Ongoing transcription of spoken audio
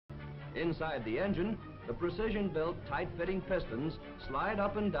Inside the engine, the precision-built, tight-fitting pistons slide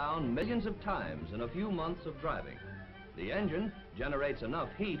up and down millions of times in a few months of driving. The engine generates enough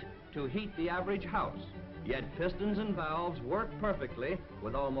heat to heat the average house, yet pistons and valves work perfectly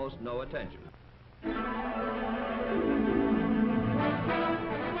with almost no attention.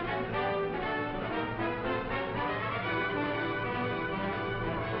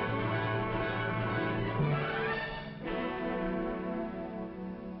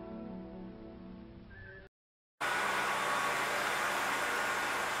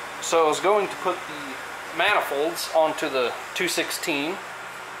 So I was going to put the manifolds onto the 216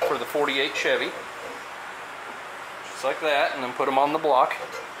 for the 48 Chevy, just like that, and then put them on the block.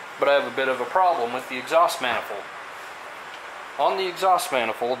 But I have a bit of a problem with the exhaust manifold. On the exhaust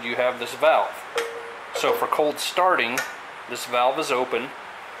manifold you have this valve. So for cold starting, this valve is open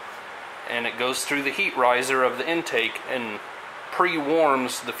and it goes through the heat riser of the intake and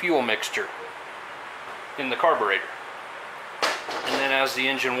pre-warms the fuel mixture in the carburetor. And then as the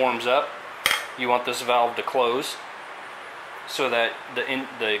engine warms up, you want this valve to close so that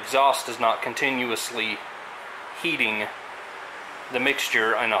the exhaust is not continuously heating the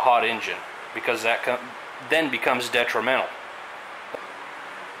mixture in a hot engine, because that then becomes detrimental.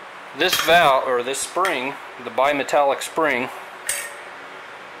 This valve, or this spring, the bimetallic spring,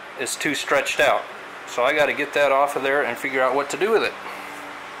 is too stretched out. So I got to get that off of there and figure out what to do with it.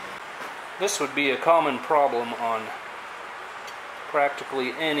 This would be a common problem on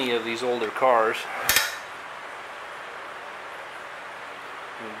practically any of these older cars.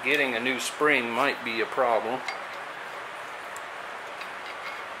 And getting a new spring might be a problem.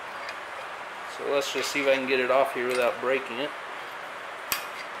 So let's just see if I can get it off here without breaking it.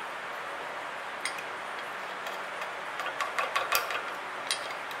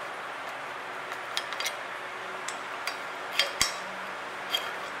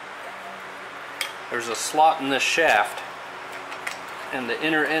 There's a slot in this shaft, and the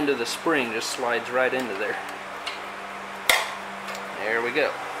inner end of the spring just slides right into there. There we go.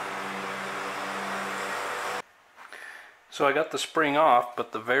 So I got the spring off,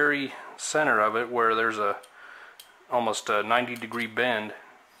 but the very center of it, where there's almost a 90-degree bend,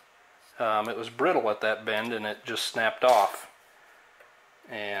 it was brittle at that bend, and it just snapped off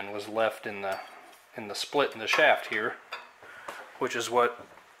and was left in the split in the shaft here, which is what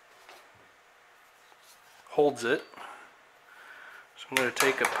holds it. So I'm going to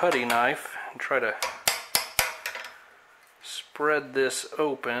take a putty knife and try to spread this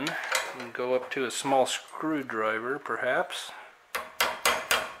open and go up to a small screwdriver, perhaps.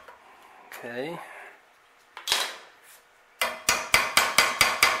 Okay.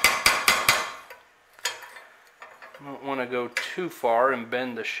 Don't want to go too far and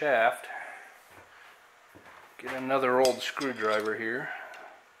bend the shaft. Get another old screwdriver here.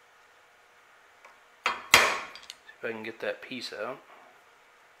 See if I can get that piece out.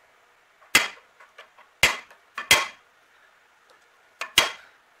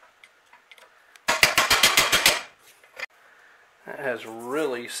 That has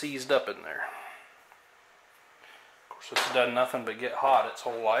really seized up in there. Of course, this has done nothing but get hot its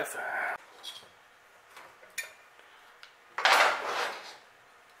whole life.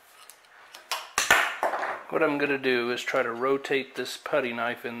 What I'm going to do is try to rotate this putty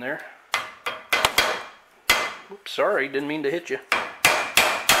knife in there. Oops, sorry, didn't mean to hit you.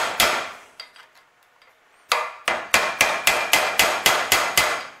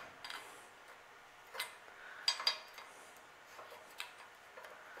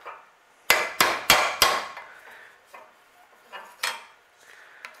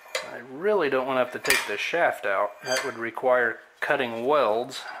 I really don't want to have to take the shaft out. That would require cutting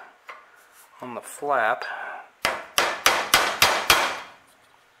welds on the flap.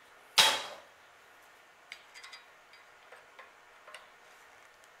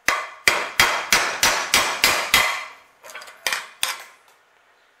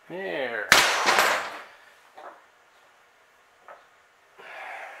 There.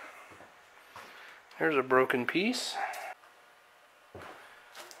 There's a broken piece.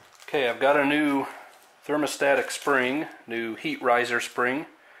 Okay, I've got a new thermostatic spring, new heat riser spring.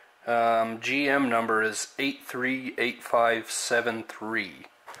 GM number is 838573.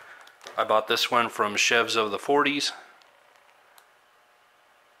 I bought this one from Chevs of the 40s.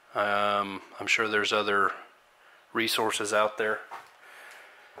 I'm sure there's other resources out there.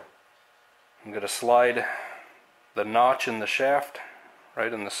 I'm going to slide the notch in the shaft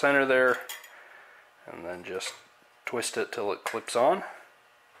right in the center there, and then just twist it till it clips on.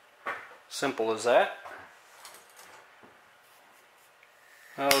 Simple as that.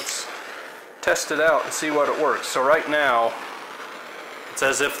 Now let's test it out and see what it works. So right now it's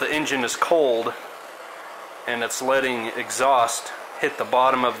It's as if the engine is cold and it's letting exhaust hit the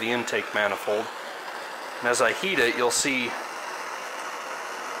bottom of the intake manifold. And as I heat it, you'll see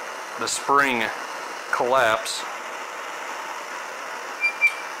the spring collapse.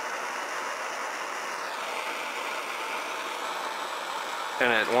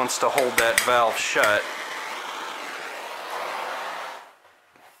 And it wants to hold that valve shut.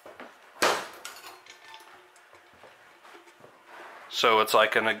 So it's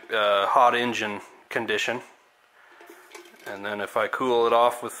like in a hot engine condition. And then if I cool it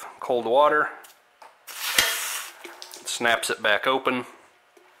off with cold water, it snaps it back open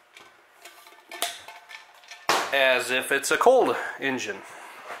as if it's a cold engine.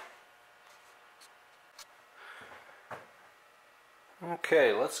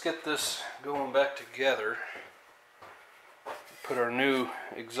 Okay, let's get this going back together. Put our new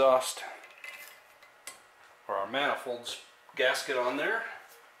exhaust, or our manifolds gasket on there.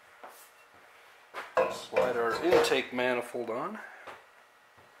 Slide our intake manifold on.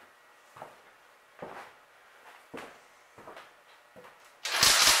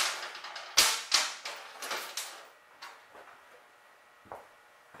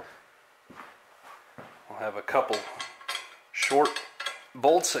 We'll have a couple short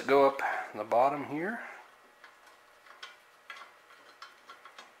bolts that go up in the bottom here.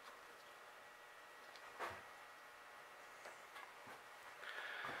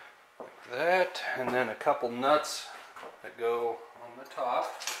 That, and then a couple nuts that go on the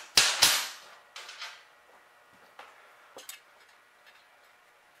top.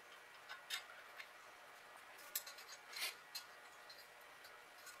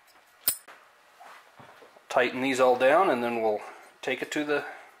 Tighten these all down and then we'll take it to the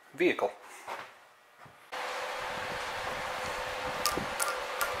vehicle.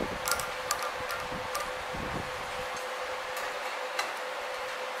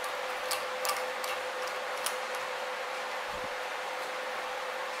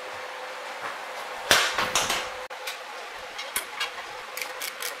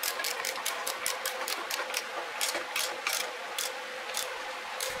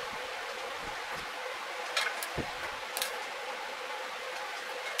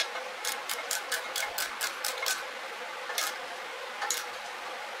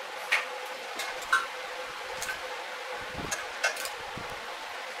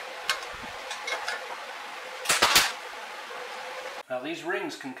 Now these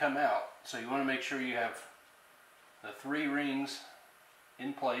rings can come out, so you want to make sure you have the 3 rings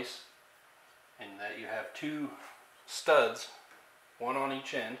in place and that you have 2 studs, one on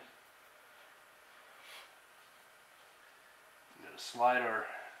each end. I'm going to slide our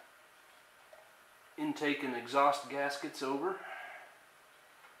intake and exhaust gaskets over.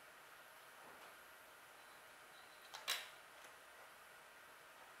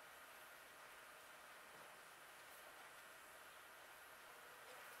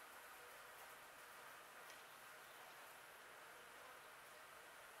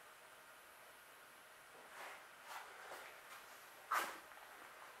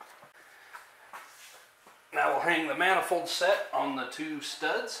 Now we'll hang the manifold set on the 2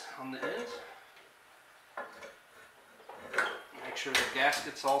 studs on the ends. Make sure the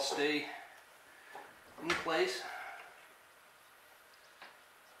gaskets all stay in place.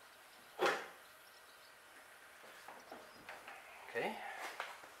 Okay.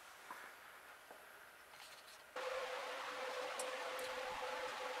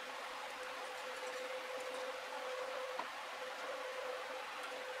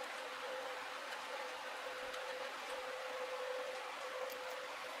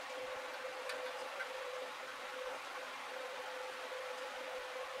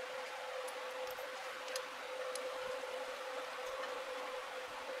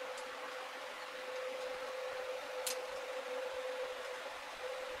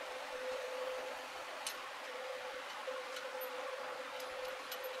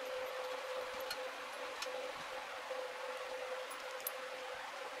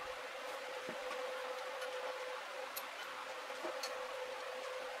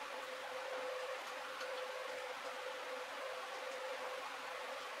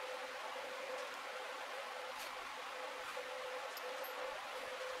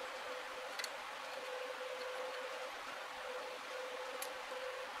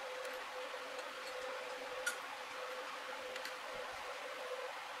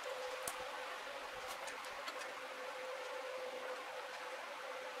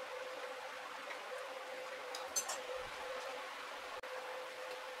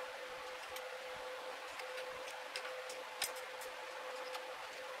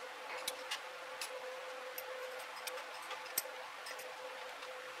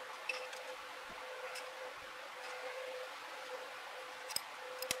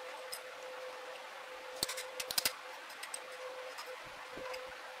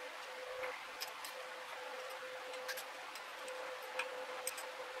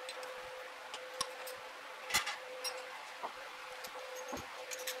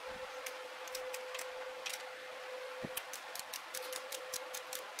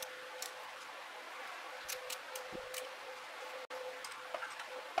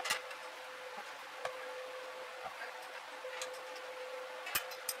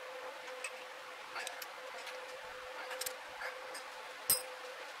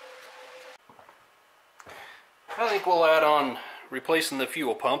 I think we'll add on replacing the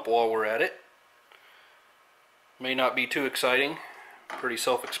fuel pump while we're at it. May not be too exciting, pretty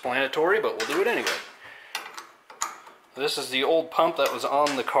self-explanatory, but we'll do it anyway. This is the old pump that was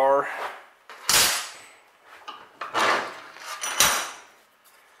on the car.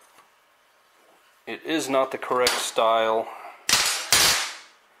 It is not the correct style.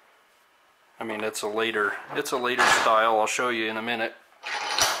 I mean, it's a later style. I'll show you in a minute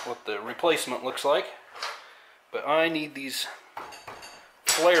what the replacement looks like. But I need these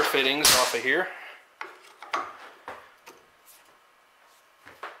flare fittings off of here.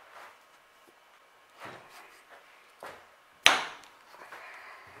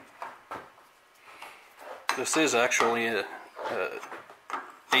 This is actually a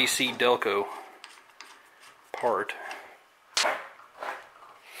AC Delco part.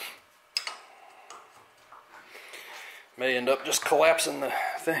 May end up just collapsing the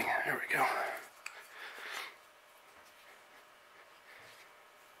thing. There we go.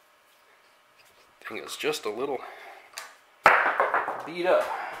 Thing is just a little beat up.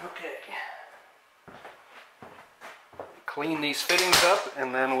 Okay. Clean these fittings up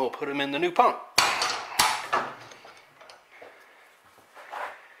and then we'll put them in the new pump.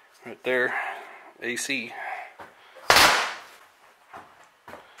 Right there, AC.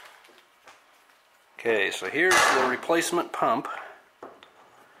 Okay, so here's the replacement pump.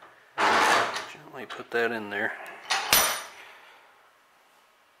 Gently put that in there.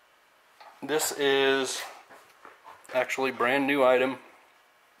 This is actually brand new item.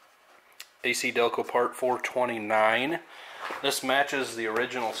 AC Delco part 429. This matches the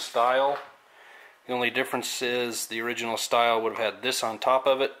original style. The only difference is the original style would have had this on top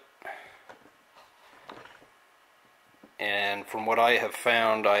of it. And from what I have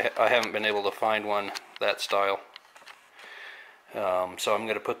found, I haven't been able to find one that style. So I'm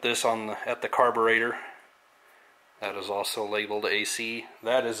going to put this on at the carburetor. That is also labeled AC.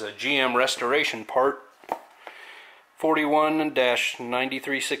 That is a GM restoration part,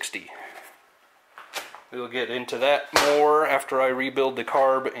 41-9360. We'll get into that more after I rebuild the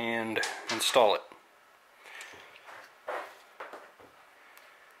carb and install it.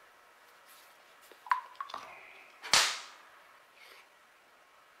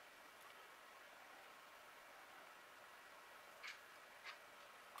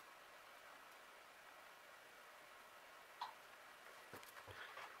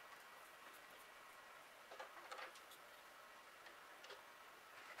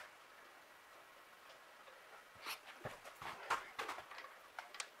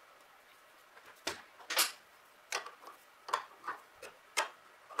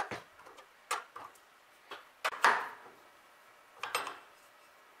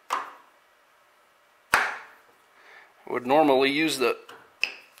 Would normally use the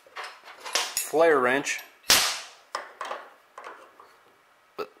flare wrench,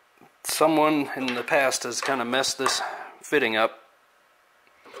 but someone in the past has kind of messed this fitting up,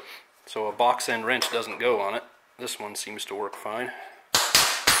 so a box end wrench doesn't go on it. This one seems to work fine.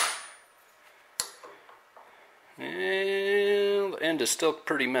 And the end is still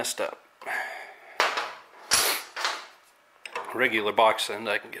pretty messed up. Regular box end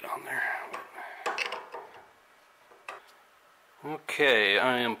I can get on there. Okay,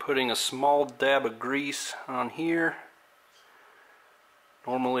 I am putting a small dab of grease on here.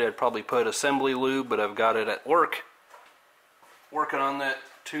 Normally I'd probably put assembly lube, but I've got it at work. Working on that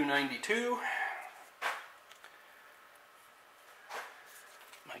 292.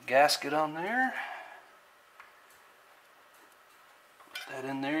 My gasket on there. Put that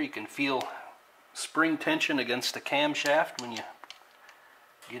in there. You can feel spring tension against the camshaft when you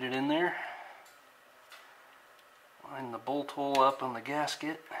get it in there. Line the bolt hole up on the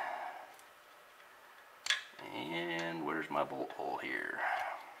gasket. And where's my bolt hole here?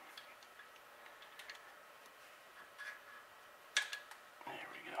 There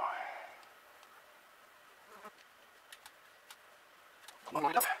we go. One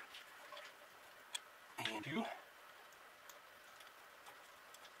lined up. And two.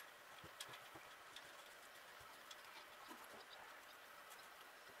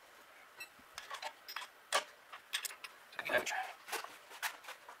 Catch.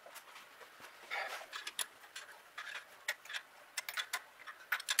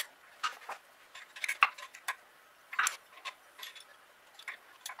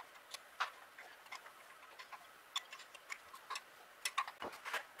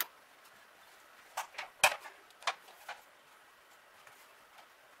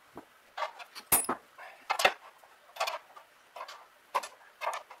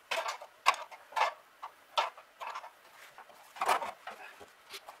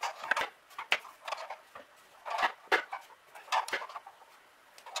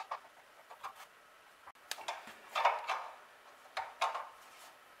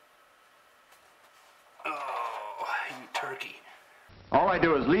 turkey. All I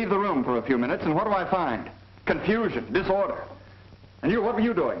do is leave the room for a few minutes, and what do I find? Confusion, disorder. And you, what were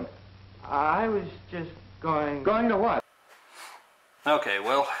you doing? I was just going... Going to what? Okay,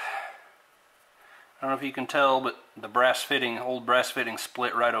 well, I don't know if you can tell, but the brass fitting, old brass fitting,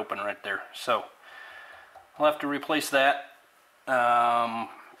 split right open right there. So I'll have to replace that.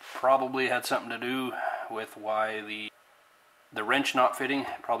 Probably had something to do with why the wrench not fitting.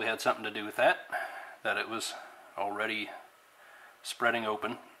 Probably had something to do with that it was already spreading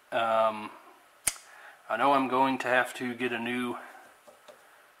open. I know I'm going to have to get a new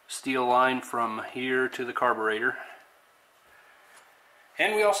steel line from here to the carburetor.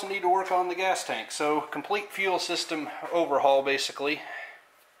 And we also need to work on the gas tank. So complete fuel system overhaul basically.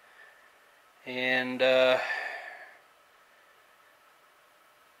 And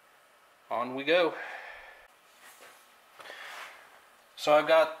on we go. So I've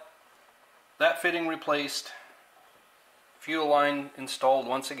got that fitting replaced, fuel line installed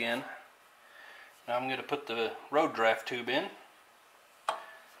once again. Now I'm going to put the road draft tube in.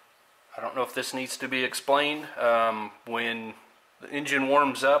 I don't know if this needs to be explained. When the engine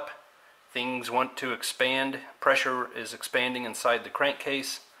warms up, things want to expand. Pressure is expanding inside the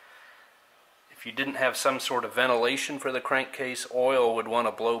crankcase. If you didn't have some sort of ventilation for the crankcase, oil would want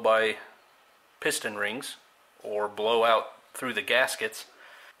to blow by piston rings or blow out through the gaskets.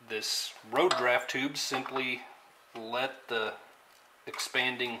 This road draft tube simply let the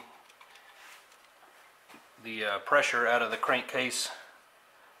expanding the pressure out of the crankcase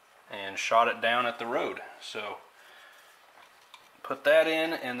and shot it down at the road. So put that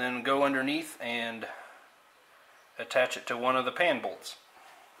in and then go underneath and attach it to one of the pan bolts.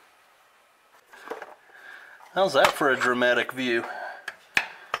 How's that for a dramatic view?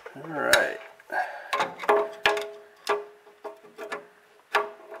 Alright.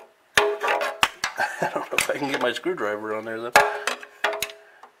 I don't know if I can get my screwdriver on there though.